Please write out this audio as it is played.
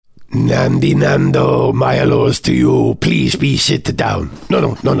Nando, my hellos to you. Please sit down.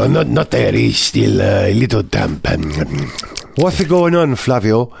 No, not there. He's still a little damp. What's going on,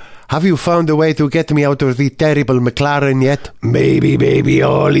 Flavio? Have you found a way to get me out of the terrible McLaren yet? Baby,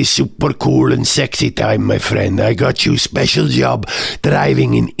 all is super cool and sexy time, my friend. I got you special job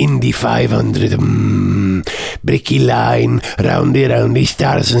driving in Indy 500. Bricky line, roundy,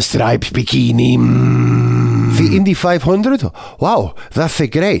 stars and stripes bikini. The Indy 500? Wow, that's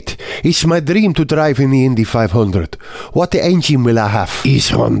great. It's my dream to drive in the Indy 500. What engine will I have? Is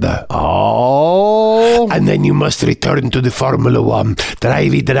Honda. Oh. And then you must return to the Formula One.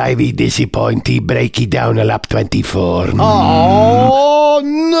 Drivey, disappointy, breaky down a lap 24. Oh,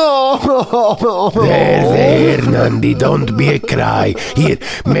 no. There, Nandi, don't be a cry. Here,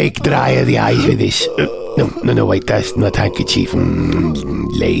 make dry the eyes with this. No, wait, that's not handkerchief.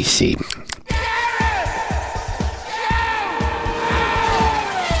 Lazy.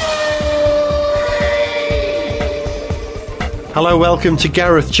 Hello, welcome to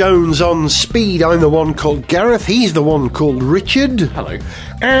Gareth Jones on Speed. I'm the one called Gareth, he's the one called Richard. Hello.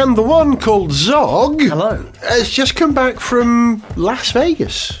 And the one called Zog. Hello. Has just come back from Las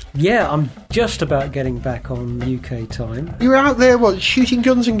Vegas. Yeah, I'm just about getting back on UK time. You were out there, what, shooting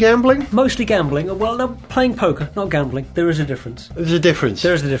guns and gambling? Mostly gambling. Well, no, playing poker, not gambling. There is a difference. There's a difference.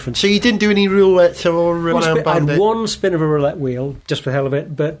 There is a difference. So you didn't do any roulette or I had one spin of a roulette wheel, just for the hell of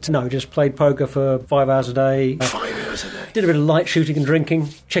it, but no, just played poker for 5 hours a day. 5 hours a day. Did a bit of light shooting and drinking,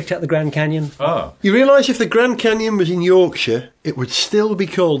 checked out the Grand Canyon. Oh. You realise if the Grand Canyon was in Yorkshire, it would still be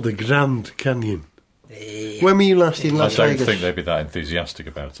called the Grand Canyon. When were you last in Las Vegas? I don't think they'd be that enthusiastic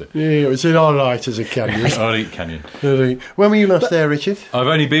about it. Yeah, it's alright as a canyon. Alright, canyon. When were you last there, Richard? I've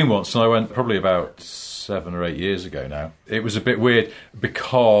only been once, and I went probably about 7 or 8 years ago now. It was a bit weird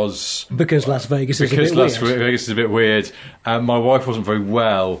because Las Vegas is a bit Las weird. Vegas is a bit weird, and my wife wasn't very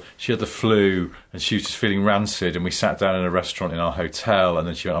well. She had the flu, and she was just feeling rancid, and we sat down in a restaurant in our hotel, and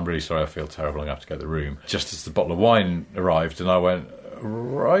then she went, "I'm really sorry, I feel terrible, I'm going to have to go to the room." Just as the bottle of wine arrived, and I went,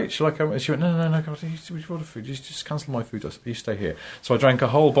 "Right, shall I come?" And she went, "No, God, you order food, just cancel my food, you stay here." So I drank a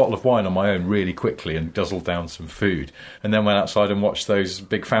whole bottle of wine on my own really quickly and guzzled down some food, and then went outside and watched those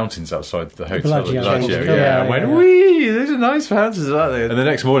big fountains outside the hotel. Bellagio. Yeah, I went, "Wee, these are nice fountains, aren't they?" And the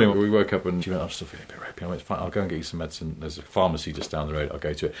next morning we woke up and she went, "I'm still feeling a bit ropey." I went, "Fine, I'll go and get you some medicine. There's a pharmacy just down the road, I'll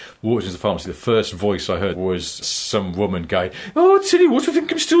go to it." Walked into the pharmacy, the first voice I heard was some woman going, "Oh, Tilly, what do you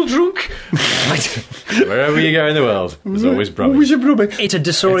think, I'm still drunk?" Wherever you go in the world, there's always brumming. Always a brumming. It's a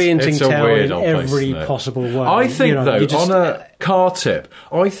disorienting It's a town weird in old place, every isn't it? possible way. I think, just, on a car tip,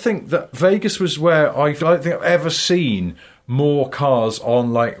 I think that Vegas was where I don't think I've ever seen more cars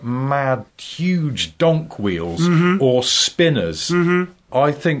on, like, mad, huge donk wheels or spinners.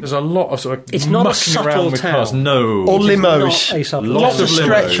 I think there's a lot of sort of It's not a mucking subtle around with town. cars. No. Or It is limos. not a subtle Lots town. of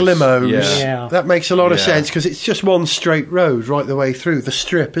Stretch limos. limos. Yeah. That makes a lot of Yeah. sense because it's just one straight road right the way through the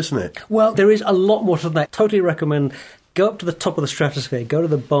strip, isn't it? Well, there is a lot more to that. Totally recommend. Go up to the top of the stratosphere, go to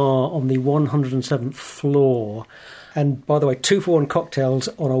the bar on the 107th floor, and by the way, 2 for 1 cocktails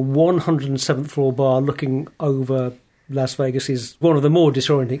on a 107th floor bar looking over Las Vegas is one of the more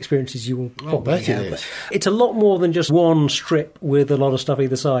disorienting experiences you will probably bet it have. is. It's a lot more than just one strip with a lot of stuff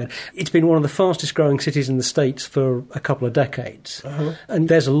either side. It's been one of the fastest growing cities in the States for a couple of decades. And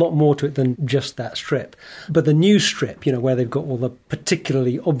there's a lot more to it than just that strip. But the new strip, where they've got all the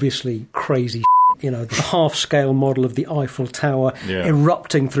particularly obviously crazy the half-scale model of the Eiffel Tower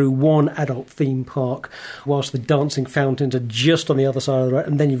erupting through one adult theme park, whilst the dancing fountains are just on the other side of the road,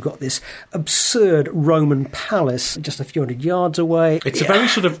 and then you've got this absurd Roman palace just a few hundred yards away. It's a very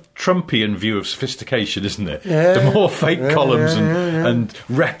sort of Trumpian view of sophistication, isn't it? The more fake columns and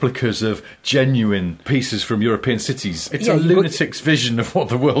replicas of genuine pieces from European cities. It's a lunatic's vision of what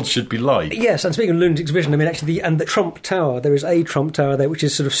the world should be like. Yes, and speaking of lunatic's vision, I mean, actually, the Trump Tower, there is a Trump Tower there, which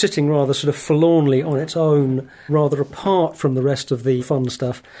is sort of sitting rather sort of forlornly on its own, rather apart from the rest of the fun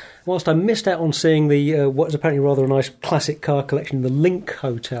stuff. Whilst I missed out on seeing the what is apparently rather a nice classic car collection, the Link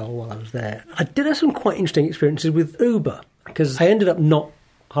Hotel, while I was there, I did have some quite interesting experiences with Uber, because I ended up not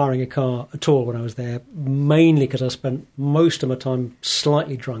hiring a car at all when I was there, mainly because I spent most of my time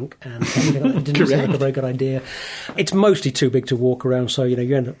slightly drunk and it didn't seem like a very good idea. It's mostly too big to walk around, so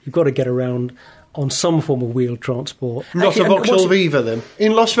you've got to get around on some form of wheeled transport. Not Actually, a Vauxhall Viva, then?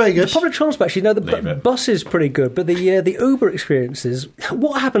 In Las Vegas? The public transport, actually, the bus is pretty good, but the Uber experiences,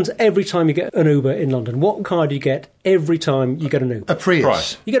 what happens every time you get an Uber in London? What car do you get every time you get an Uber? A Prius.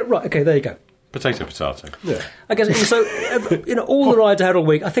 Price. You get it right, okay, there you go. Potato. Yeah. I guess, so, all the rides I had all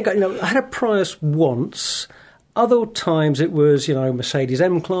week, I think, I had a Prius once, Other times it was, Mercedes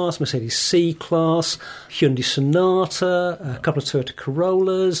M-Class, Mercedes C-Class, Hyundai Sonata, a couple of Toyota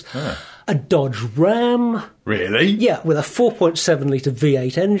Corollas, a Dodge Ram. Really? Yeah, with a 4.7-litre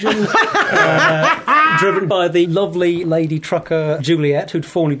V8 engine, driven by the lovely lady trucker Juliet, who'd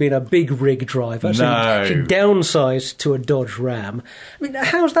formerly been a big rig driver. No. So she downsized to a Dodge Ram. I mean,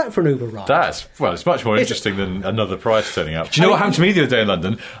 how's that for an Uber ride? It's much more interesting than another price turning up. Do you know what happened to me the other day in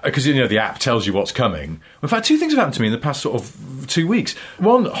London? Because, the app tells you what's coming. In fact, two things have happened to me in the past sort of 2 weeks.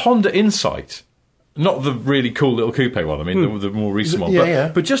 One, Honda Insight. Not the really cool little coupe one, the more recent one.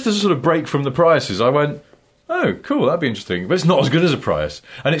 But just as a sort of break from the prices, I went, oh, cool, that'd be interesting. But it's not as good as a Prius.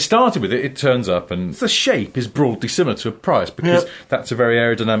 And it started with it turns up, and the shape is broadly similar to a Prius, because that's a very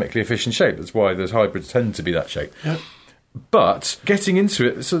aerodynamically efficient shape. That's why those hybrids tend to be that shape. Yep. But getting into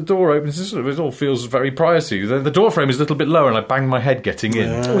it, so the door opens, and it all feels very Prius-y. The door frame is a little bit lower, and I bang my head getting in.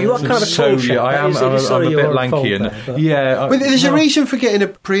 Well, you are kind of a tall chap. I'm a bit lanky. There's a reason for getting a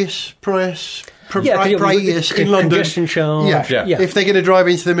Prius in London. Congestion charge. Yeah. If they're going to drive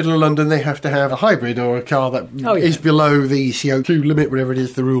into the middle of London, they have to have a hybrid or a car that is below the CO2 limit, whatever it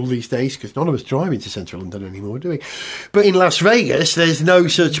is the rule these days, because none of us drive into central London anymore, do we? But in Las Vegas, there's no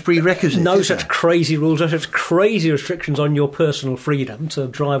such prerequisite. No such crazy rules, no such crazy restrictions on your personal freedom to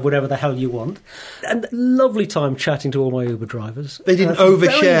drive whatever the hell you want. And lovely time chatting to all my Uber drivers. They didn't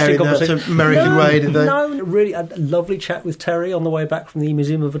overshare in that American way, did they? No, really, a lovely chat with Terry on the way back from the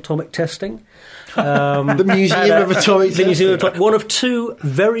Museum of Atomic Testing. The Museum of Atomic Testing. One of two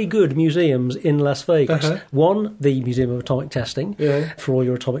very good museums in Las Vegas. One, the Museum of Atomic Testing, for all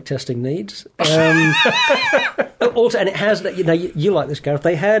your atomic testing needs. Also, and it has, you like this, Gareth,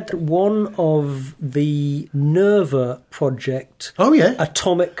 they had one of the Nerva project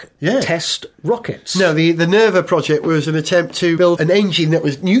atomic test rockets. No, the Nerva project was an attempt to build an engine that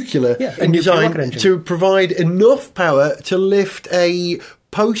was nuclear in design to provide enough power to lift a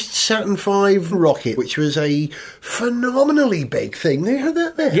post-Saturn V rocket, which was a phenomenally big thing. They had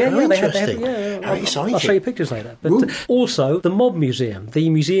that there. How interesting. How exciting. I'll show you pictures later. But also, the Mob Museum, the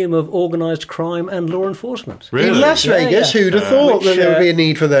Museum of Organised Crime and Law Enforcement. Really? In Las Vegas, who'd have thought that there would be a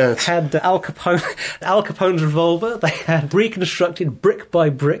need for that? Had Al Capone's revolver. They had reconstructed brick by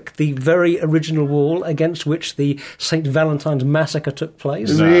brick the very original wall against which the St. Valentine's massacre took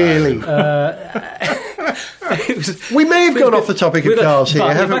place. Really? We may have gone off the topic of cars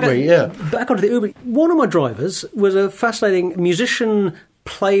here, haven't we? Back onto the Uber. One of my drivers was a fascinating musician,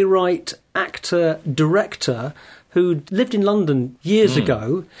 playwright, actor, director who lived in London years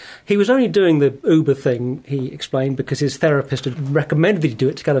ago. He was only doing the Uber thing, he explained, because his therapist had recommended that he do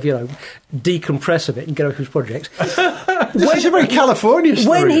it to kind of, decompress a bit and get off his projects. This is a very California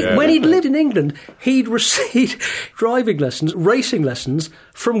story. When he'd lived in England, he'd received driving lessons, racing lessons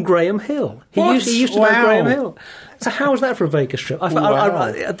from Graham Hill. He used to know Graham Hill. So how was that for a Vegas trip? And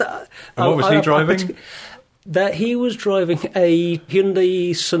what was he driving? That he was driving a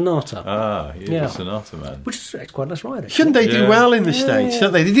Hyundai Sonata. Hyundai Sonata, man. Which is quite a nice ride. Hyundai do well in the States,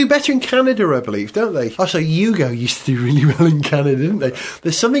 don't they? They do better in Canada, I believe, don't they? Also, Yugo used to do really well in Canada, didn't they?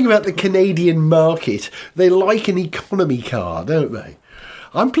 There's something about the Canadian market. They like an economy car, don't they?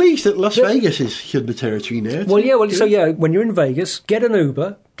 I'm pleased that Las Vegas is Hyundai territory now. When you're in Vegas, get an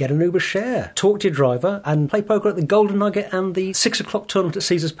Uber share, talk to your driver, and play poker at the Golden Nugget, and the 6 o'clock tournament at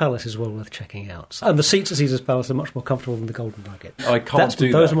Caesar's Palace is well worth checking out. And the seats at Caesar's Palace are much more comfortable than the Golden Nugget. I can't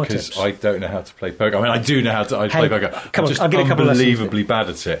do that because I don't know how to play poker. I do know how to play poker. Come on, I'm just I'll get a couple unbelievably bad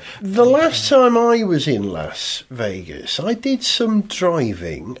at it. The last time I was in Las Vegas, I did some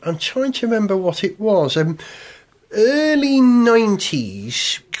driving. I'm trying to remember what it was. Early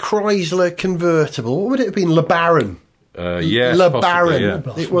 90s Chrysler convertible. What would it have been? LeBaron. Yes, LeBaron.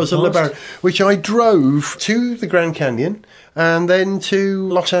 Possibly, It was a LeBaron, which I drove to the Grand Canyon and then to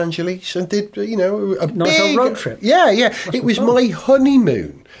Los Angeles and did, a nice big road trip. Yeah. It was my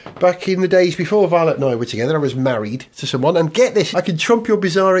honeymoon. Back in the days before Violet and I were together, I was married to someone. And get this, I can trump your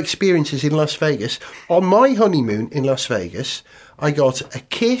bizarre experiences in Las Vegas. On my honeymoon in Las Vegas, I got a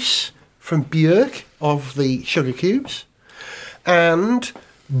kiss from Björk of the Sugar Cubes, and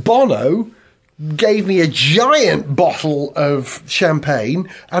Bono gave me a giant bottle of champagne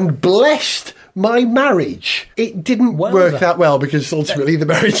and blessed my marriage. It didn't work that well because ultimately the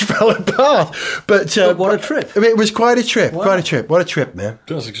marriage fell apart. But what a trip. It was quite a trip. Wow. Quite a trip. What a trip, man.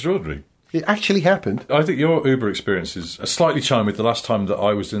 That's extraordinary. It actually happened. I think your Uber experiences are slightly chime with the last time that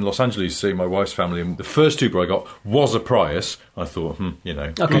I was in Los Angeles seeing my wife's family, and the first Uber I got was a Prius. I thought,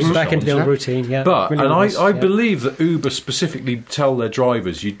 Okay, back into the old routine, yeah. But, I believe that Uber specifically tell their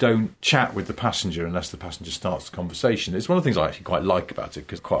drivers you don't chat with the passenger unless the passenger starts the conversation. It's one of the things I actually quite like about it,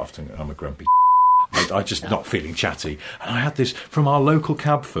 because quite often I'm a grumpy I'm just not feeling chatty. And I had this from our local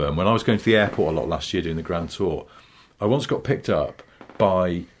cab firm when I was going to the airport a lot last year doing the Grand Tour. I once got picked up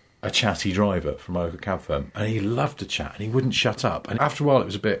by a chatty driver from my local cab firm, and he loved to chat and he wouldn't shut up, and after a while it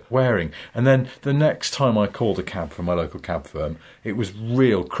was a bit wearing. And then the next time I called a cab from my local cab firm, it was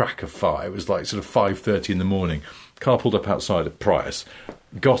real crack of fire. It was like sort of 5:30 in the morning. Car pulled up outside at Price,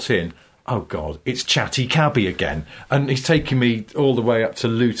 got in. Oh God, it's Chatty Cabby again, and he's taking me all the way up to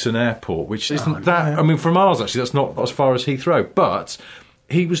Luton Airport, which isn't that. I mean, from ours actually, that's not as far as Heathrow, but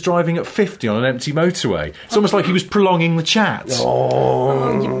he was driving at 50 on an empty motorway. It's almost like he was prolonging the chat.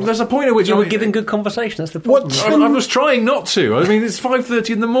 There's a point at which You were giving good conversation, that's the problem. I was trying not to. I mean, it's 5:30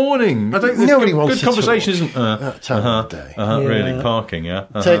 in the morning. I don't. Nobody wants good to conversation, talk. isn't? That time of day. Really parking. Yeah.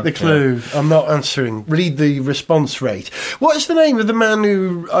 Take the clue. I'm not answering. Read the response rate. What's the name of the man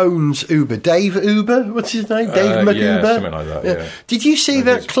who owns Uber? Dave Uber? What's his name? Dave McUber? Yeah, something like that. Yeah. Did you see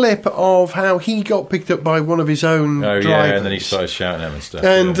that clip of how he got picked up by one of his own drivers? Yeah, and then he started shouting at him and stuff.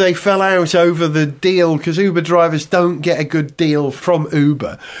 And they fell out over the deal because Uber drivers don't get a good deal from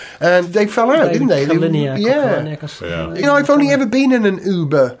Uber, and they fell out, didn't they? Yeah. You know, I've only ever been in an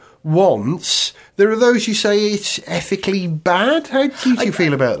Uber once. There are those who say it's ethically bad. How do you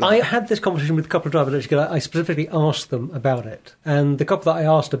feel about that? I had this conversation with a couple of drivers. I specifically asked them about it. And the couple that I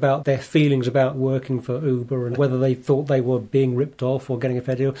asked about their feelings about working for Uber and whether they thought they were being ripped off or getting a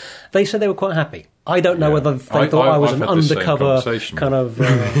fair deal, they said they were quite happy. I don't know whether they thought I was an undercover kind of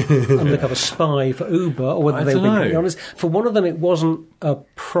undercover spy for Uber, or whether they were being completely honest. For one of them, it wasn't a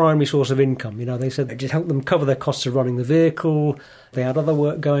primary source of income. You know, they said it just helped them cover their costs of running the vehicle. They had other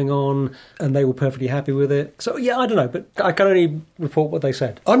work going on, and they were perfectly happy with it. So, yeah, I don't know, but I can only report what they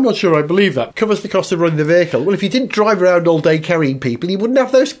said. I'm not sure I believe that. Covers the cost of running the vehicle. Well, if you didn't drive around all day carrying people, you wouldn't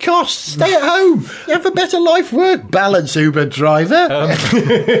have those costs. Stay at home. You have a better life-work balance, Uber driver.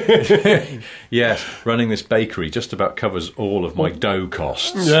 Yes, running this bakery just about covers all of my dough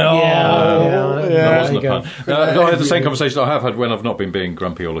costs. That wasn't a pun. I had the same conversation I have had when I've not been being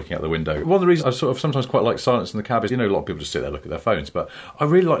grumpy or looking out the window. One of the reasons I sort of sometimes quite like silence in the cab is, you know, a lot of people just sit there and look at their phones, but I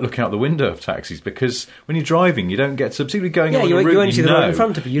really like looking out the window of taxis because when you're driving, you don't get to, particularly going on a route, you only see the road in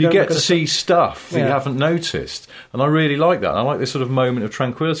front of you. You get to see stuff that you haven't noticed, and I really like that. And I like this sort of moment of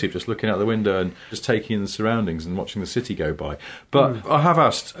tranquility of just looking out the window and just taking in the surroundings and watching the city go by. But I have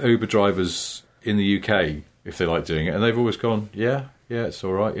asked Uber drivers in the UK if they like doing it, and they've always gone, yeah, it's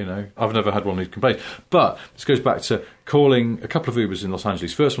all right, you know. I've never had one who complained. But this goes back to calling a couple of Ubers in Los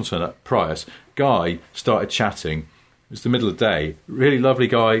Angeles. First one turned up, Prius. Guy started chatting. It was the middle of the day. Really lovely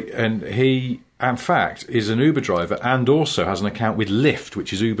guy, and he, in fact, is an Uber driver and also has an account with Lyft,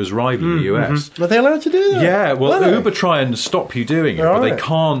 which is Uber's rival in the US. Are they allowed to do that? Yeah, well, Uber try and stop you doing it, but they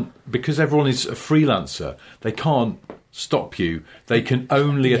can't, because everyone is a freelancer, they can't stop you. They can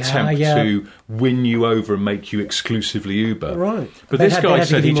only attempt to win you over and make you exclusively Uber. Right. But this guy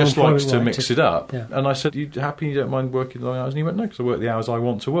said he just likes to mix it up. Yeah. And I said, you happy you don't mind working long hours? And he went, no, because I work the hours I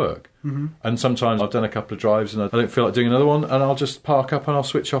want to work. And sometimes I've done a couple of drives and I don't feel like doing another one, and I'll just park up and I'll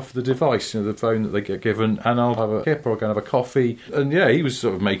switch off the device, you know, the phone that they get given, and I'll have a kip or I'll go and have a coffee. And yeah, he was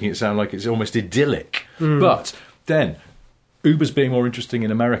sort of making it sound like it's almost idyllic. But then Uber's being more interesting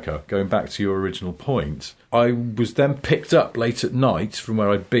in America, going back to your original point. I was then picked up late at night from where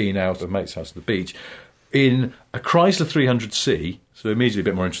I'd been out of a mate's house at the beach in a Chrysler 300C, so immediately a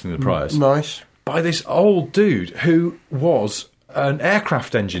bit more interesting than the Prius. Nice. By this old dude who was an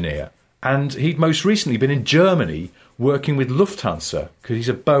aircraft engineer, and he'd most recently been in Germany working with Lufthansa, because he's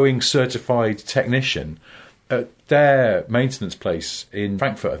a Boeing certified technician at their maintenance place in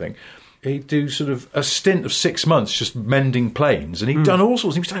Frankfurt, I think. He'd do sort of a stint of 6 months just mending planes, and he'd done all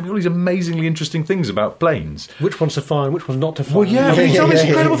sorts. He was telling me all these amazingly interesting things about planes. Which ones to fly, which ones not to fly. Well, yeah, he's done this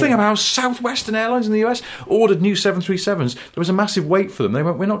incredible thing about how Southwestern Airlines in the US ordered new 737s. There was a massive wait for them. They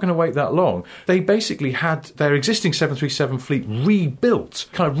went, we're not going to wait that long. They basically had their existing 737 fleet rebuilt,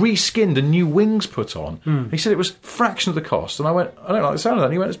 kind of reskinned and new wings put on. He said it was a fraction of the cost, and I went, I don't like the sound of that.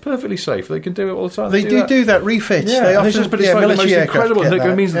 And he went, it's perfectly safe. They can do it all the time. They do that refit. Yeah, they often, but it's like the most incredible.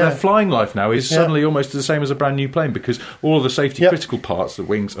 It means that their flying life now is Yeah. suddenly almost the same as a brand new plane, because all of the safety critical parts, the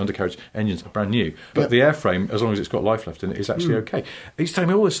wings, undercarriage, engines, are brand new. But the airframe, as long as it's got life left in it, is actually okay. He's telling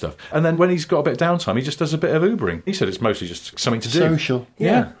me all this stuff. And then when he's got a bit of downtime, he just does a bit of Ubering. He said it's mostly just something to do. Social.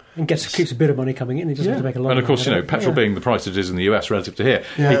 Yeah. And keeps a bit of money coming in. He doesn't have to make a lot. And of course, you know, petrol being the price it is in the US relative to here,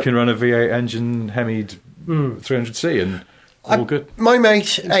 he can run a V8 engine Hemmed 300C and all good. My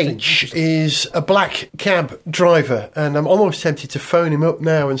mate H is a black cab driver, and I'm almost tempted to phone him up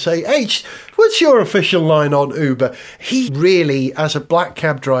now and say, H, what's your official line on Uber? He really, as a black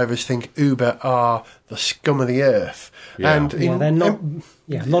cab driver, think Uber are the scum of the earth. Yeah. And they're not.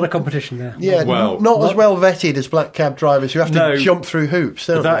 Yeah, a lot of competition there. Yeah, not as well vetted as black cab drivers who have to jump through hoops,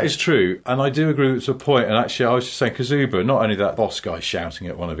 don't That they? is true, and I do agree with to a point. And actually, I was just saying, because Uber, not only that boss guy shouting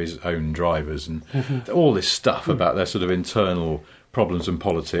at one of his own drivers and all this stuff about their sort of internal problems and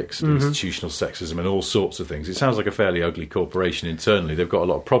politics and institutional sexism and all sorts of things. It sounds like a fairly ugly corporation internally. They've got a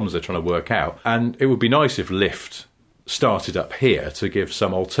lot of problems they're trying to work out. And it would be nice if Lyft started up here to give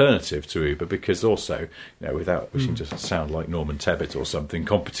some alternative to Uber, because also, without wishing to sound like Norman Tebbit or something,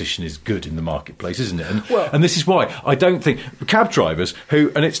 competition is good in the marketplace, isn't it? And this is why I don't think cab drivers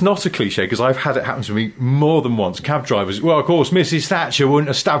who, and it's not a cliche because I've had it happen to me more than once, cab drivers, well, of course, Mrs. Thatcher wouldn't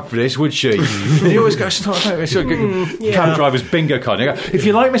have stabbed for this, would she? And you always go, cab drivers bingo card. And you go, if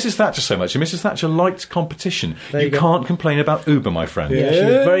you like Mrs. Thatcher so much, and Mrs. Thatcher liked competition, you can't complain about Uber, my friend. Yeah, she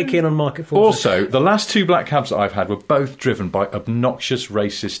was very keen on market forces. Also, the last two black cabs that I've had were both driven by obnoxious,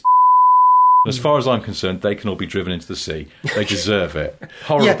 racist. As far as I'm concerned, they can all be driven into the sea. They deserve it.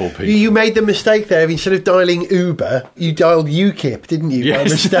 Horrible people. You made the mistake there. Instead of dialing Uber, you dialed UKIP, didn't you? By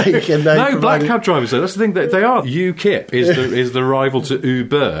mistake. And no, black cab drivers, though. That's the thing. They are. UKIP is the rival to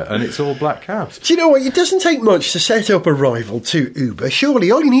Uber, and it's all black cabs. Do you know what? It doesn't take much to set up a rival to Uber.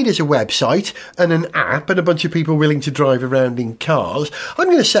 Surely all you need is a website and an app and a bunch of people willing to drive around in cars. I'm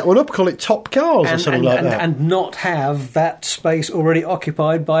going to set one up, call it Top Cars or something like that. And not have that space already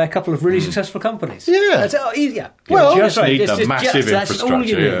occupied by a couple of really successful companies. Yeah. Well, you just need the massive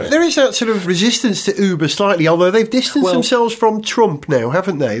infrastructure. There is that sort of resistance to Uber slightly, although they've distanced themselves from Trump now,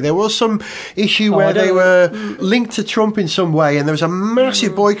 haven't they? There was some issue where they were linked to Trump in some way, and there was a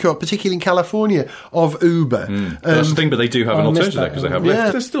massive boycott, particularly in California, of Uber. That's the thing, but they do have an alternative there because they have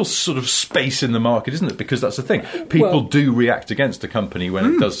Lyft. There's still sort of space in the market, isn't it? Because that's the thing. People do react against a company when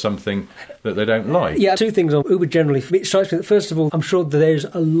it does something that they don't like. Yeah, two things on Uber generally. It strikes me that, first of all, I'm sure that there's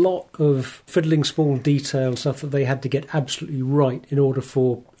a lot of fiddling small detail stuff that they had to get absolutely right in order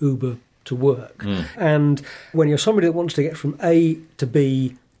for Uber to work. And when you're somebody that wants to get from A to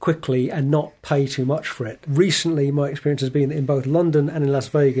B quickly and not pay too much for it, recently my experience has been that in both London and in Las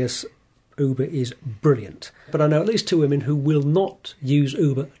Vegas, Uber is brilliant. But I know at least two women who will not use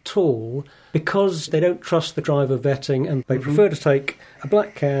Uber at all because they don't trust the driver vetting and they prefer to take a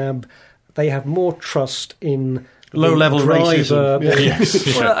black cab. They have more trust in low-level racism.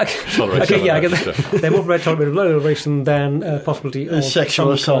 They're more prepared to tolerate low-level racism than possibility of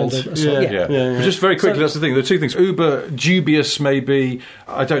sexual assault. Kind of assault. But just very quickly, that's the thing. There are two things. Uber, dubious maybe.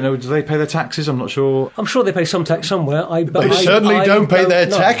 I don't know. Do they pay their taxes? I'm not sure. I'm sure they pay some tax somewhere. They certainly don't pay their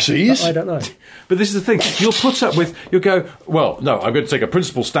taxes. I don't know. But this is the thing. You'll put up with. You'll go, well, no, I'm going to take a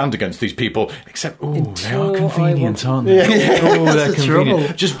principled stand against these people. Except, they are convenient, aren't they? They're convenient.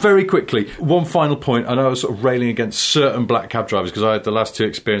 Trouble. Just very quickly, one final point. I know I was sort of railing against certain black cab drivers because the last two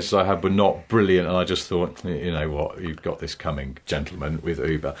experiences I had were not brilliant, and I just thought, you know what, you've got this coming, gentlemen, with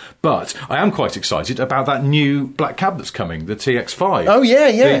Uber. But I am quite excited about that new black cab that's coming, the TX5. Oh yeah,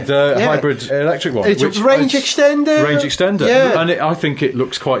 the hybrid electric one. It's a range extender. Range extender, and I think it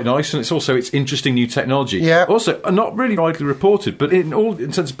looks quite nice, and it's interesting new technology. Yeah. Also, not really widely reported, but in all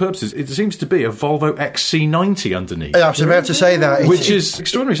intents and purposes, it seems to be a Volvo XC90 underneath. I was about to say that, which is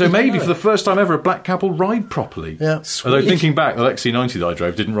extraordinary. So maybe for the first time ever, a black cab will ride properly. Yeah. Although thinking back, the XC90 that I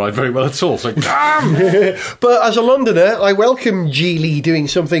drove didn't ride very well at all. So damn. But as a Londoner, I welcome Geely doing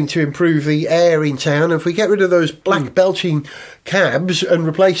something to improve the air in town. If we get rid of those black belching cabs and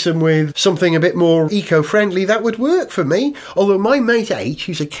replace them with something a bit more eco-friendly, that would work for me. Although my mate H,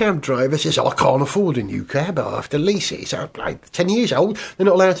 who's a cab driver, says, I can't afford a new cab, I'll have to lease it. So like 10 years old, they're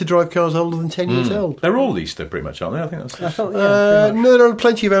not allowed to drive cars older than 10 years old. They're all leased, though, pretty much, aren't they? I think that's... no, there are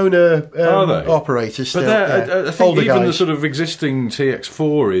plenty of owner operators still. But I think even the sort of existing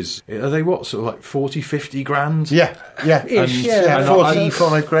TX4 are they what, sort of like 40, 50 grand? Yeah.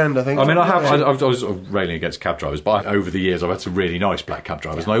 45 grand, I think. I mean, I was sort of railing against cab drivers, but over the years I've had some really nice black cab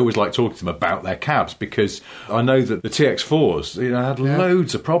drivers, and I always like talking to them about their cabs because I know that the TX4s had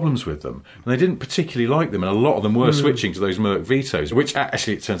loads of problems with them, and they didn't particularly like them, and a lot of them were switching to those Merc Vitos, which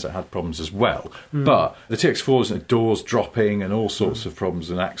actually it turns out had problems as well. But the TX4s, doors dropping and all sorts of problems,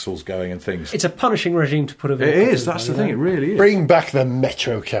 and axles going and things. It's a punishing regime to put a vehicle. It is. That's the thing. It really is. Bring back the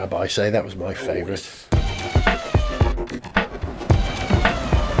Metro cab, I say. That was my favourite.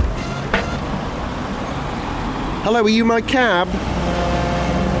 Hello, are you my cab?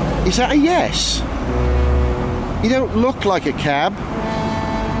 Is that a yes? You don't look like a cab.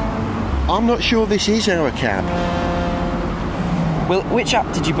 I'm not sure this is our cab. Well, which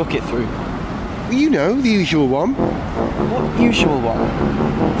app did you book it through? You know, the usual one. What usual one?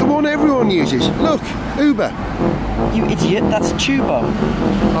 The one everyone uses. Look, Uber. You idiot, that's Tubo.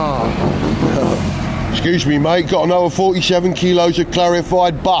 Oh, no. Excuse me, mate, got another 47 kilos of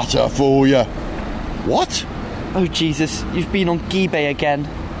clarified butter for you. What? Oh, Jesus, you've been on Gibay again.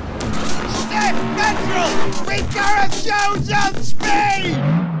 Step Petrol! We've got a shows on speed!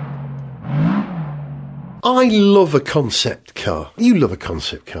 I love a concept car. You love a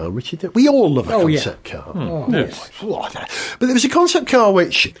concept car, Richard. We all love a concept car. Yes. But there was a concept car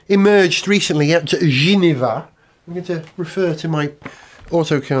which emerged recently out to Geneva. I'm going to refer to my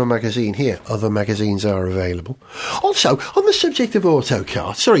Autocar magazine here. Other magazines are available. Also, on the subject of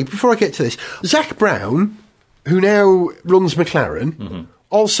Autocar, sorry, before I get to this, Zach Brown, who now runs McLaren,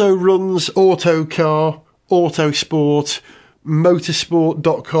 also runs Autocar, Autosport,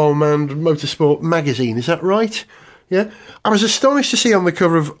 Motorsport.com and Motorsport magazine. Is that right? Yeah. I was astonished to see on the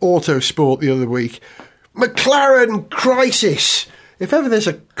cover of Autosport the other week, McLaren crisis. If ever there's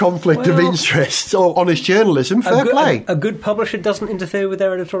a conflict of interest or honest journalism, fair play. A good publisher doesn't interfere with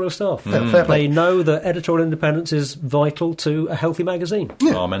their editorial staff. Fair play. They know that editorial independence is vital to a healthy magazine.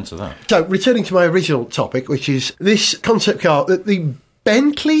 Amen to that. So, returning to my original topic, which is this concept car, the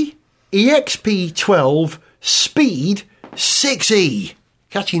Bentley EXP12 Speed 6E.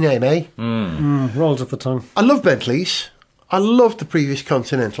 Catchy name, eh? Rolls off the tongue. I love Bentleys. I loved the previous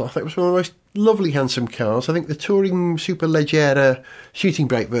Continental. I think it was one of the most lovely, handsome cars. I think the Touring Superleggera shooting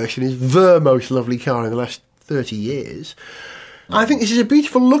brake version is the most lovely car in the last 30 years. I think this is a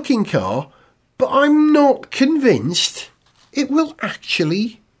beautiful looking car, but I'm not convinced it will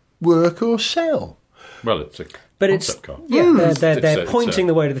actually work or sell. Well, it's a But concept car. They're pointing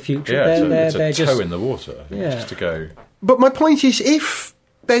the way to the future. Yeah, it's they're a toe in the water, I think, just to go. But my point is, if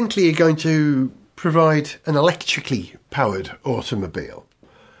Bentley are going to provide an electrically powered automobile,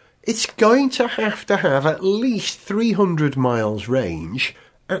 it's going to have at least 300 miles range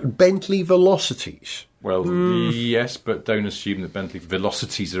at Bentley velocities. Well, yes, but don't assume that Bentley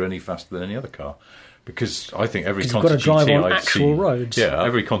velocities are any faster than any other car. Because I think every Conti got to drive GT on I actual see, roads. Yeah,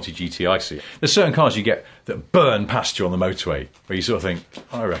 every Conti GT I see. There's certain cars you get that burn past you on the motorway, where you sort of think,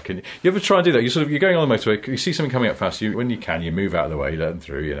 I reckon. You ever try and do that? You're going on the motorway, you see something coming up fast, when you can, you move out of the way, you let them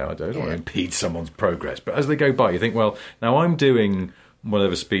through. I don't want to impede someone's progress. But as they go by, you think, well, now I'm doing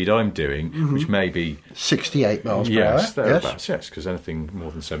whatever speed I'm doing, which may be 68 miles per hour. Yes, thereabouts, yes, because anything more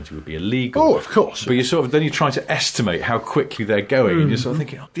than 70 would be illegal. Oh, of course. But then you try to estimate how quickly they're going, and you're sort of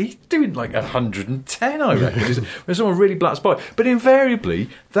thinking, he's doing like 110, I reckon. When someone really blats by. But invariably,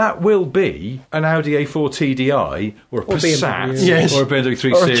 that will be an Audi A4 TDI, or a Passat, yes, or a BMW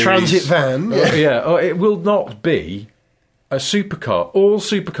 3 or Series. a Transit van. Or it will not be a supercar. All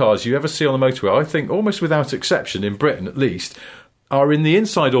supercars you ever see on the motorway, I think, almost without exception, in Britain at least, are in the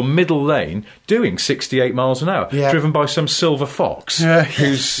inside or middle lane doing 68 miles an hour, driven by some silver fox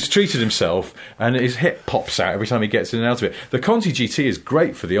who's treated himself and his hip pops out every time he gets in and out of it. The Conti GT is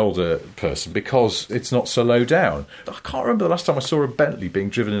great for the older person because it's not so low down. I can't remember the last time I saw a Bentley being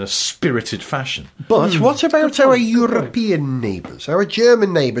driven in a spirited fashion. But what about our European neighbours, our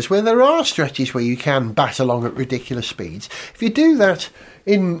German neighbours, where there are stretches where you can bat along at ridiculous speeds? If you do that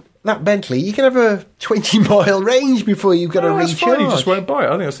in that Bentley, you can have a 20-mile range before you've got to recharge. That's fine, you just won't buy it.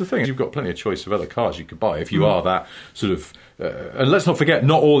 I think that's the thing. You've got plenty of choice of other cars you could buy if you are that sort of... and let's not forget,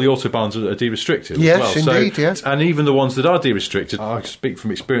 not all the Autobahns are de-restricted yes, as well. Indeed, yes. And even the ones that are de-restricted, I speak from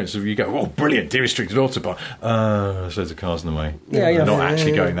experience of you go, oh, brilliant, de-restricted Autobahn. There's loads of cars in the way. Not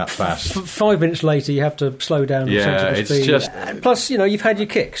actually going that fast. 5 minutes later, you have to slow down. It's speed. just... Plus, you've had your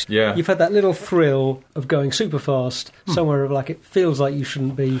kicks. Yeah. You've had that little thrill of going super fast somewhere like it feels like you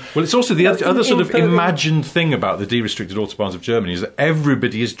shouldn't be. Well, it's also the other sort of imagined thing about the de-restricted Autobahns of Germany is that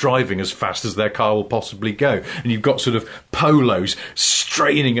everybody is driving as fast as their car will possibly go. And you've got sort of polos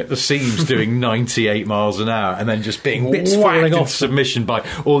straining at the seams doing 98 miles an hour and then just being Bits whacked falling into off. submission by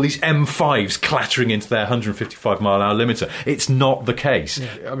all these M5s clattering into their 155 mile an hour limiter. It's not the case.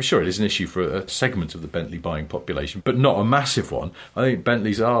 I'm sure it is an issue for a segment of the Bentley buying population, but not a massive one. I think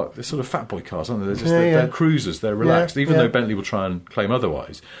Bentleys they're sort of fat boy cars, aren't they? They're cruisers, they're relaxed, even though Bentley will try and claim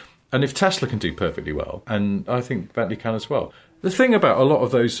otherwise. And if Tesla can do perfectly well, and I think Bentley can as well. The thing about a lot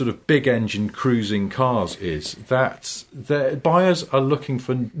of those sort of big engine cruising cars is that their buyers are looking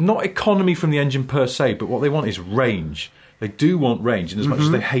for not economy from the engine per se, but what they want is range. They do want range, in as much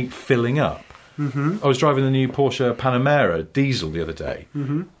as they hate filling up. I was driving the new Porsche Panamera diesel the other day,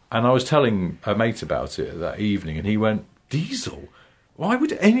 and I was telling a mate about it that evening, and he went, diesel? Why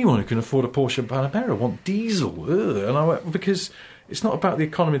would anyone who can afford a Porsche Panamera want diesel? Ugh. And I went, because It's not about the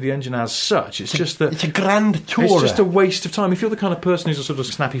economy of the engine as such. It's just that it's a grand tourer. It's just a waste of time. If you're the kind of person who's a sort of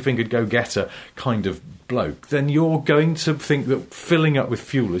snappy-fingered go-getter kind of bloke, then you're going to think that filling up with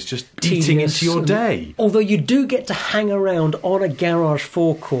fuel is just eating into your day. Although you do get to hang around on a garage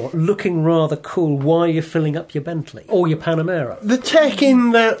forecourt looking rather cool while you're filling up your Bentley or your Panamera. The tech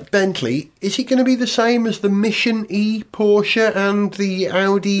in that Bentley, is it going to be the same as the Mission E Porsche and the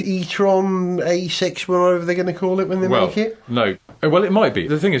Audi e-tron A6, whatever they're going to call it when they make it? No. Well, it might be.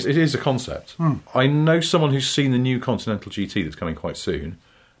 The thing is, it is a concept. I know someone who's seen the new Continental GT that's coming quite soon,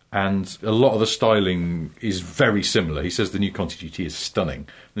 and a lot of the styling is very similar. He says the new Conti GT is stunning.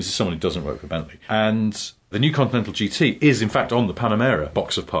 This is someone who doesn't work for Bentley. And the new Continental GT is, in fact, on the Panamera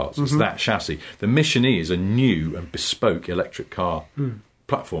box of parts. It's that chassis. The Mission E is a new and bespoke electric car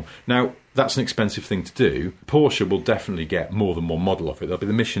platform. Now, that's an expensive thing to do. Porsche will definitely get more than one model off it. There'll be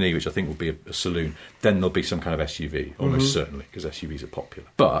the Mission E, which I think will be a saloon. Then there'll be some kind of SUV, almost certainly, because SUVs are popular.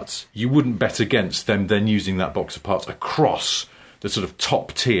 But you wouldn't bet against them then using that box of parts across the sort of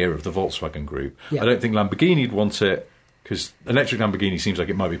top tier of the Volkswagen group. Yeah. I don't think Lamborghini'd want it, because electric Lamborghini seems like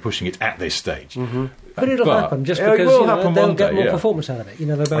it might be pushing it at this stage. But it'll happen just because they'll get more performance out of it.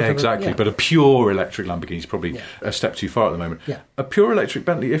 They're both exactly. But a pure electric Lamborghini is probably a step too far at the moment. Yeah. A pure electric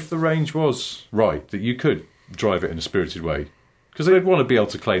Bentley, if the range was right, that you could drive it in a spirited way. Because they'd want to be able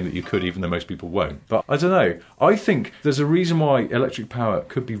to claim that you could, even though most people won't. But I don't know. I think there's a reason why electric power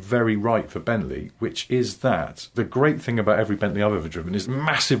could be very right for Bentley, which is that the great thing about every Bentley I've ever driven is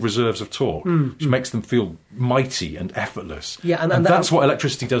massive reserves of torque, which makes them feel mighty and effortless. Yeah, and that's what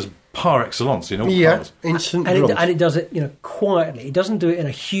electricity does par excellence in all cars. Instant and it does it, quietly. It doesn't do it in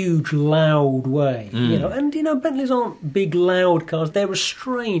a huge, loud way. And Bentleys aren't big, loud cars. They're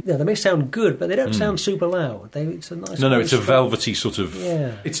restrained. They may sound good, but they don't sound super loud. It's a nice. No, it's a velvety sort of.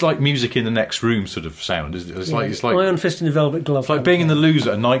 Yeah. It's like music in the next room sort of sound. Isn't it? It's like Iron Fist in a velvet glove. It's like being in the loo at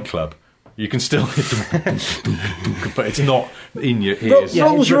a nightclub. You can still hit them, but it's not in your ears.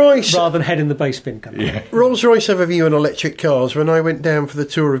 Rolls-Royce, rather than head in the bass bin. Rolls-Royce have a view on electric cars. When I went down for the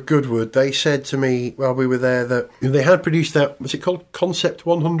tour of Goodwood, they said to me while we were there that they had produced that, what's it called, Concept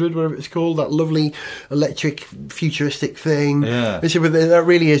 100, whatever it's called, that lovely electric futuristic thing. Yeah. They said, well, that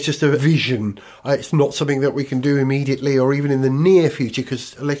really is just a vision. It's not something that we can do immediately or even in the near future,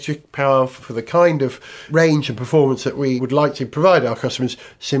 because electric power for the kind of range and performance that we would like to provide our customers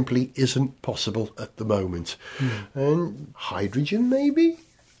simply isn't possible at the moment. And hydrogen, maybe?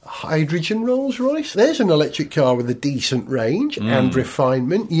 A hydrogen Rolls-Royce? There's an electric car with a decent range and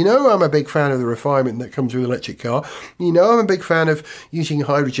refinement. I'm a big fan of the refinement that comes with an electric car. I'm a big fan of using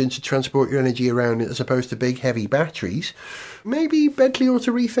hydrogen to transport your energy around as opposed to big, heavy batteries. Maybe Bentley ought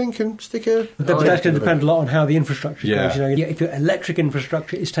to rethink and stick a... But that's going to depend a lot on how the infrastructure goes. If your electric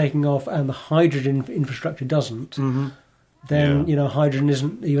infrastructure is taking off and the hydrogen infrastructure doesn't... then hydrogen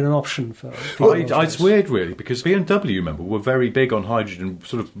isn't even an option for it's weird, really, because BMW, remember, were very big on hydrogen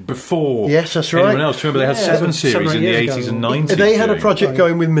sort of before that's anyone right. else. Remember, they had 7 Series in the 80s and 90s. They had a project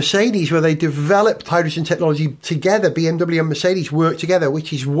going with Mercedes where they developed hydrogen technology together. BMW and Mercedes worked together,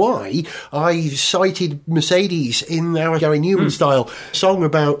 which is why I cited Mercedes in our Gary Newman style song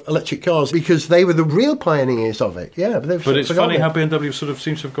about electric cars, because they were the real pioneers of it. But it's funny how BMW sort of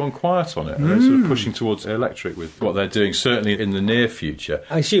seems to have gone quiet on it. And they're sort of pushing towards electric with what they're doing, certainly in the near future.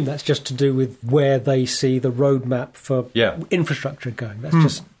 I assume that's just to do with where they see the roadmap for infrastructure going. That's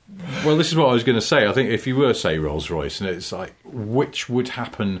just... Well, this is what I was going to say. I think if you were, say, Rolls-Royce, and it's like, which would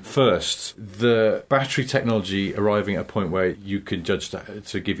happen first? The battery technology arriving at a point where you could judge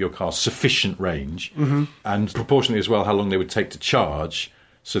to give your car sufficient range, and proportionately as well how long they would take to charge,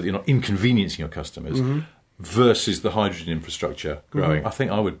 so that you're not inconveniencing your customers, versus the hydrogen infrastructure growing. I think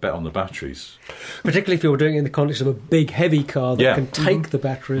I would bet on the batteries. Particularly if you're doing it in the context of a big, heavy car that can take the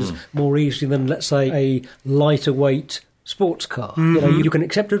batteries more easily than, let's say, a lighter weight sports car. You can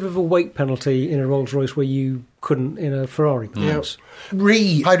accept a bit of a weight penalty in a Rolls-Royce where you couldn't in a Ferrari, perhaps.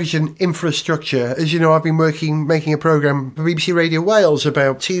 Hydrogen infrastructure. As you know, I've been making a programme for BBC Radio Wales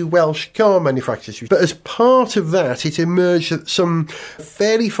about 2 Welsh car manufacturers. But as part of that, it emerged that some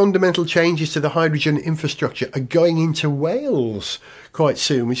fairly fundamental changes to the hydrogen infrastructure are going into Wales quite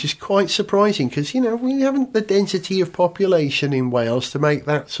soon, which is quite surprising because, we haven't the density of population in Wales to make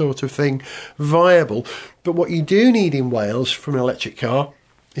that sort of thing viable. But what you do need in Wales from an electric car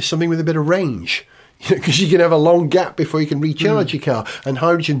is something with a bit of range. Because you can have a long gap before you can recharge your car. And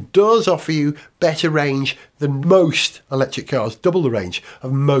hydrogen does offer you better range than most electric cars, double the range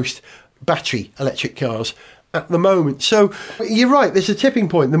of most battery electric cars at the moment. So you're right, there's a tipping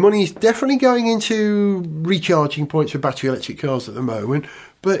point. The money is definitely going into recharging points for battery electric cars at the moment.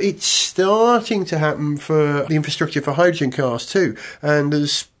 But it's starting to happen for the infrastructure for hydrogen cars too. And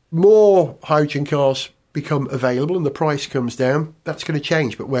as more hydrogen cars become available and the price comes down, that's going to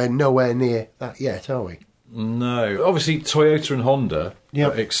change. But we're nowhere near that yet, are we? No. Obviously, Toyota and Honda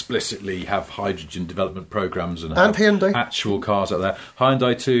Yep. explicitly have hydrogen development programs and Hyundai. actual cars out there.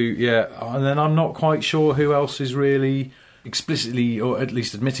 Hyundai too, yeah. And then I'm not quite sure who else is really explicitly, or at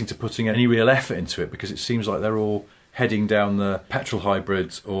least admitting to putting any real effort into it, because it seems like they're all heading down the petrol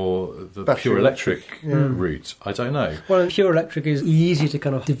hybrids or the Battery pure electric electric, route. I don't know. Well, pure electric is easy to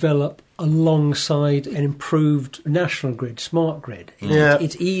kind of develop alongside an improved national grid, smart grid. Yeah.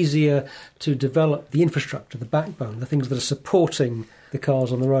 It's easier to develop the infrastructure, the backbone, the things that are supporting the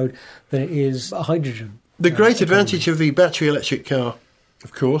cars on the road than it is a hydrogen. The great advantage of the battery electric car,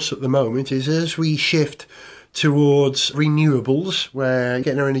 of course, at the moment is as we shift towards renewables, where we're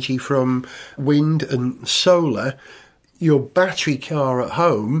getting our energy from wind and solar, your battery car at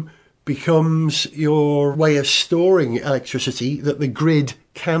home becomes your way of storing electricity that the grid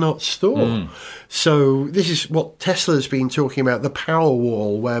cannot store. So this is what Tesla's been talking about, the power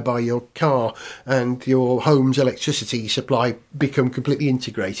wall, whereby your car and your home's electricity supply become completely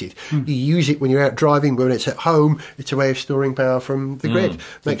integrated. You use it when you're out driving, but when it's at home, it's a way of storing power from the grid.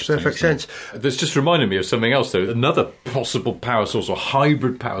 Makes perfect sense. That's just reminded me of something else, though. Another possible power source or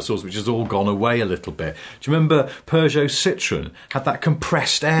hybrid power source, which has all gone away a little bit. Do you remember Peugeot Citroën had that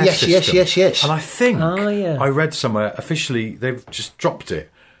compressed air Yes, system? yes. And I think yeah. I read somewhere officially they've just dropped it.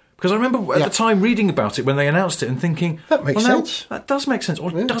 Because I remember at the time reading about it when they announced it and thinking, That makes well, sense. That does make sense. Or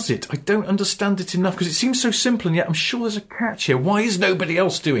does it? I don't understand it enough because it seems so simple and yet I'm sure there's a catch here. Why is nobody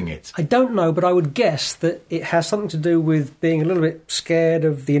else doing it? I don't know, but I would guess that it has something to do with being a little bit scared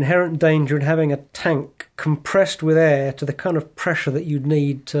of the inherent danger in having a tank compressed with air to the kind of pressure that you'd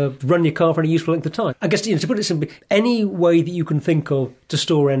need to run your car for any useful length of time. I guess, to put it simply, any way that you can think of to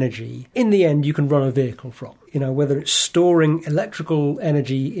store energy, in the end you can run a vehicle from. Whether it's storing electrical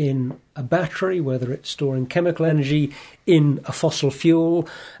energy in a battery, whether it's storing chemical energy in a fossil fuel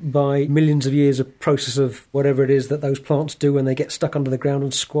by millions of years of process of whatever it is that those plants do when they get stuck under the ground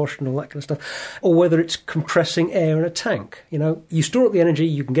and squashed and all that kind of stuff, or whether it's compressing air in a tank. You store up the energy,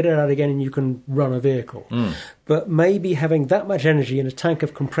 you can get it out again and you can run a vehicle. But maybe having that much energy in a tank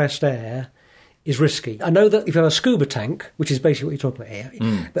of compressed air is risky. I know that if you have a scuba tank, which is basically what you're talking about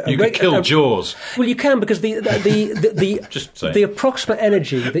here, but You could kill Jaws. Well, you can, because the approximate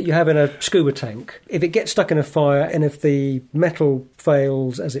energy that you have in a scuba tank, if it gets stuck in a fire and if the metal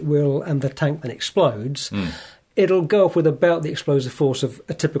fails, as it will, and the tank then explodes, it'll go off with about the explosive force of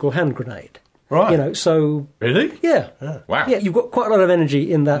a typical hand grenade. Right. Really? Yeah. Wow. Yeah, you've got quite a lot of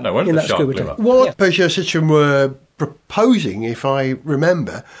energy in that, No wonder in the that shark scuba blew tank. up. What Peugeot Citroën were proposing, if I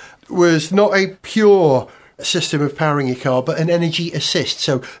remember, was not a pure system of powering your car, but an energy assist.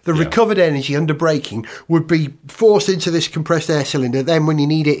 So the recovered energy under braking would be forced into this compressed air cylinder. Then when you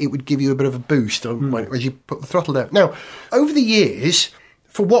need it, it would give you a bit of a boost as you put the throttle down. Now, over the years,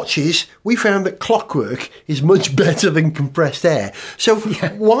 for watches, we found that clockwork is much better than compressed air. So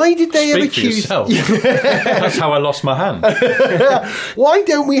why did they ever Speak for choose... yourself. That's how I lost my hand. Why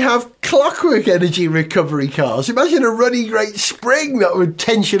don't we have clockwork energy recovery cars? Imagine a runny great spring that would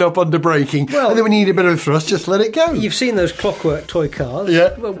tension up under braking, and then when you need a bit of thrust, just let it go. You've seen those clockwork toy cars.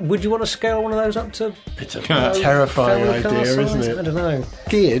 Yeah. Well, would you want to scale one of those up to... It's a terrifying family car idea, size? isn't it? I don't know.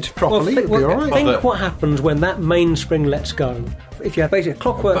 Geared properly, it'd be all right. Think what happens when that mainspring lets go. If you have basically a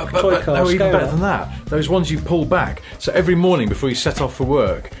clockwork toy car no, even scale better up. than that. Those ones you pull back. So every morning before you set off for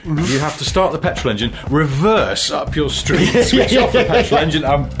work, you have to start the petrol engine, reverse up your street, switch off the petrol engine,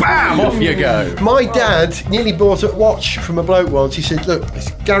 and bam, off you go. My dad nearly bought a watch from a bloke once. He said, look, it's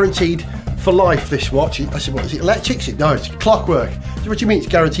guaranteed for life, this watch. I said, what, is it electric? He said, no, it's clockwork. So what do you mean it's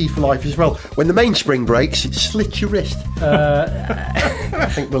guaranteed for life as well? When the mainspring breaks, it slits your wrist. I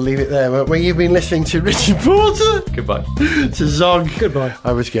think we'll leave it there, won't we? You've been listening to Richard Porter. Goodbye. To Zog. Goodbye.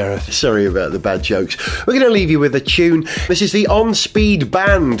 I was Gareth. Sorry about the bad jokes. We're going to leave you with a tune. This is the On Speed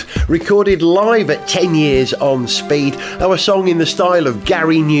Band, recorded live at 10 years On Speed. Our song in the style of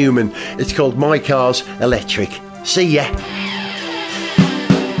Gary Newman. It's called My Car's Electric. See ya.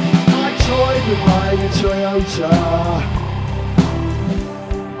 I toyed with buying a Toyota,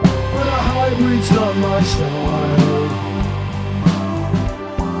 but a hybrid's not my style.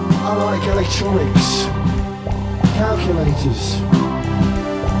 I like electronics, calculators,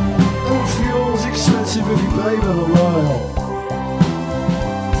 and fuel's expensive if you pay by the mile.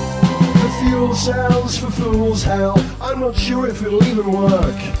 The fuel sounds for fools hell. I'm not sure if it'll even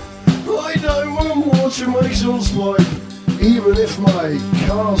work. I don't want water in my exhaust pipe, even if my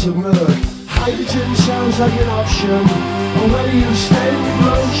car's a Merc. Hydrogen sounds like an option, or whether you stay with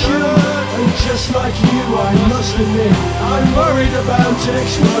motion. And just like you, I must admit, I'm worried about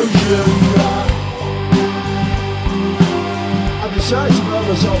explosion. I decided to buy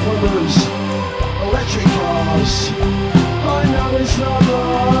myself one of those electric cars. I know it's not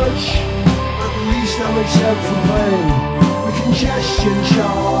much, at least I'm exempt from paying the congestion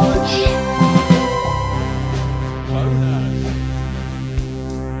charge.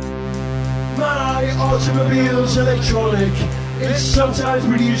 My automobile's electronic, it sometimes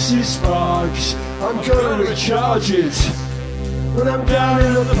produces sparks. I'm gonna recharge it when I'm down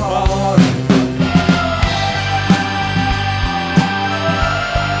in the park.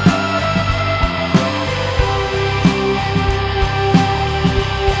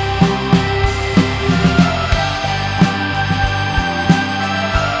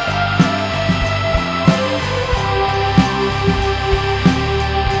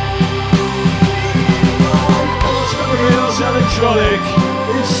 Electronic,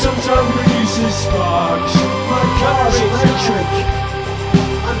 it sometimes produces sparks. My car's electric,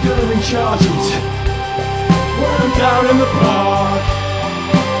 I'm gonna recharge it when I'm down in the park.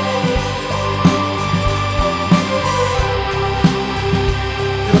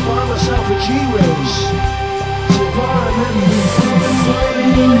 Gonna buy myself a G-Wheels, it's environmentally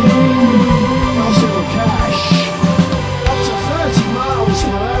friendly. Also cash, up to 30 miles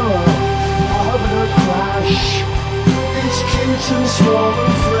per hour. I hope I don't crash. It's cute and small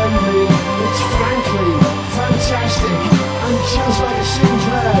and friendly. It's frankly fantastic. And just like a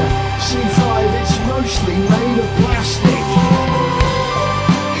Sinclair C5, it's mostly made of plastic.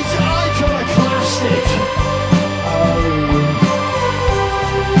 It's iconoclastic.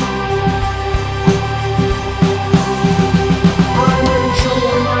 I'm in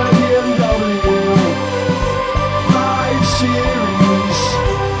trouble with my BMW 5 Series.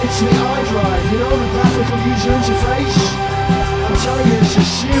 It's the iDrive, you know, the graphical user interface. I'm telling you, this is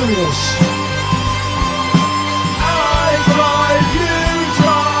serious. I drive, you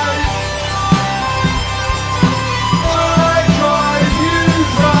drive. I drive, you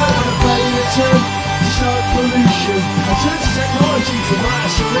drive. I'm paying attention to start pollution. I turn to technology for my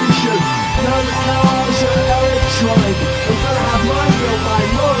solution. Now the cars are electronic. I'm gonna have mine built by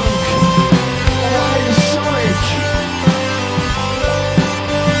Monk. And I am Sonic.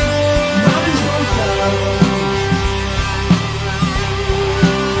 Man is broken.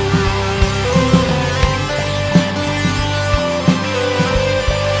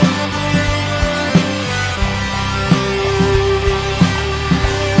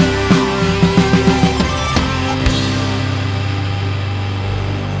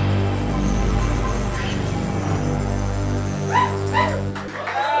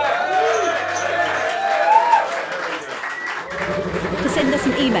 Send us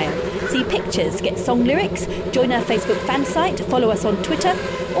an email, see pictures, get song lyrics, join our Facebook fan site, follow us on Twitter,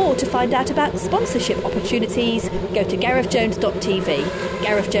 or to find out about sponsorship opportunities, go to GarethJones.tv.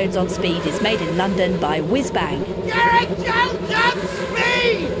 Gareth Jones on Speed is made in London by Whizbang. Gareth Jones on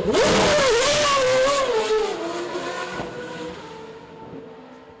Speed!